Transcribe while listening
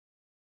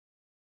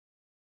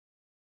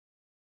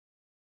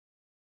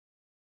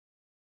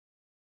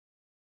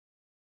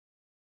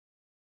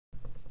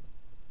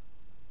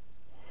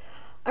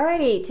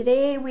Alrighty,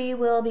 today we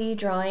will be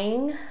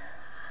drawing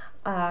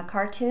a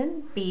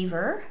cartoon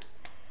beaver,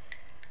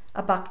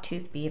 a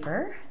bucktooth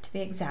beaver to be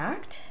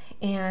exact.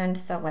 And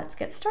so let's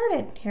get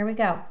started. Here we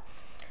go.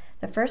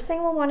 The first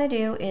thing we'll want to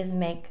do is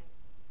make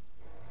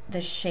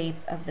the shape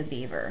of the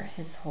beaver,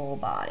 his whole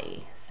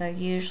body. So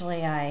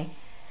usually I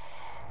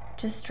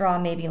just draw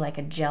maybe like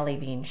a jelly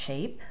bean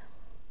shape.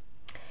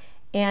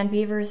 And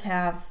beavers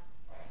have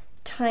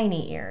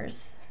tiny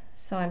ears,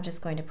 so I'm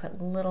just going to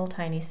put little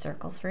tiny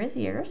circles for his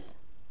ears.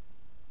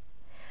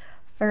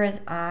 For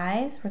his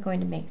eyes, we're going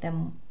to make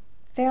them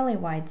fairly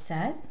wide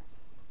set.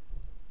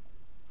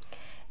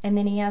 And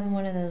then he has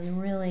one of those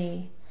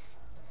really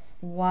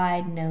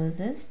wide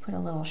noses, put a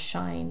little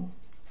shine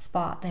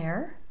spot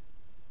there.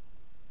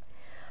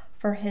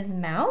 For his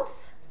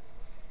mouth,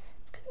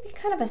 it's going to be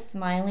kind of a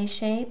smiley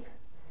shape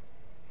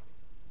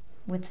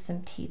with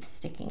some teeth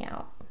sticking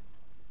out.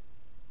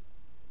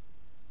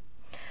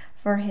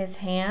 For his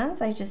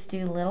hands, I just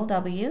do little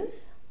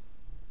W's.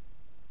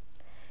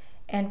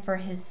 And for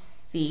his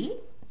feet,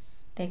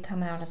 they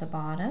come out of the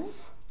bottom.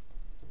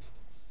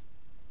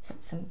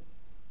 Put some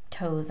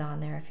toes on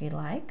there if you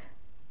like.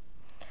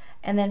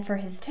 And then for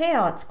his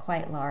tail, it's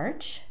quite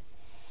large.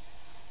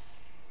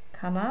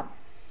 Come up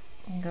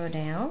and go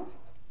down.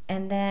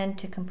 And then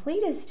to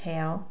complete his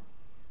tail,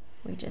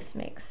 we just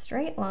make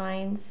straight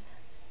lines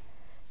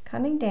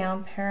coming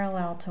down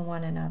parallel to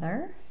one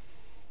another.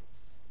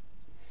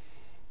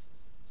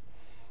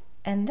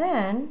 And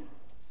then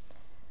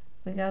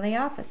we go the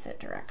opposite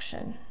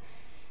direction.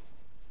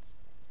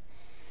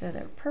 So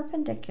they're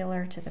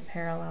perpendicular to the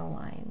parallel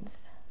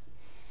lines.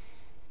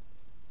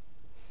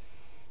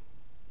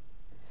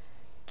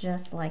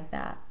 Just like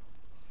that.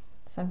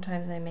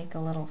 Sometimes I make a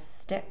little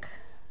stick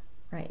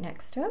right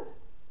next to him.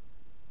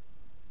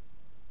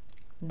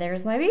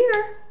 There's my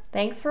beaver.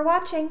 Thanks for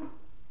watching.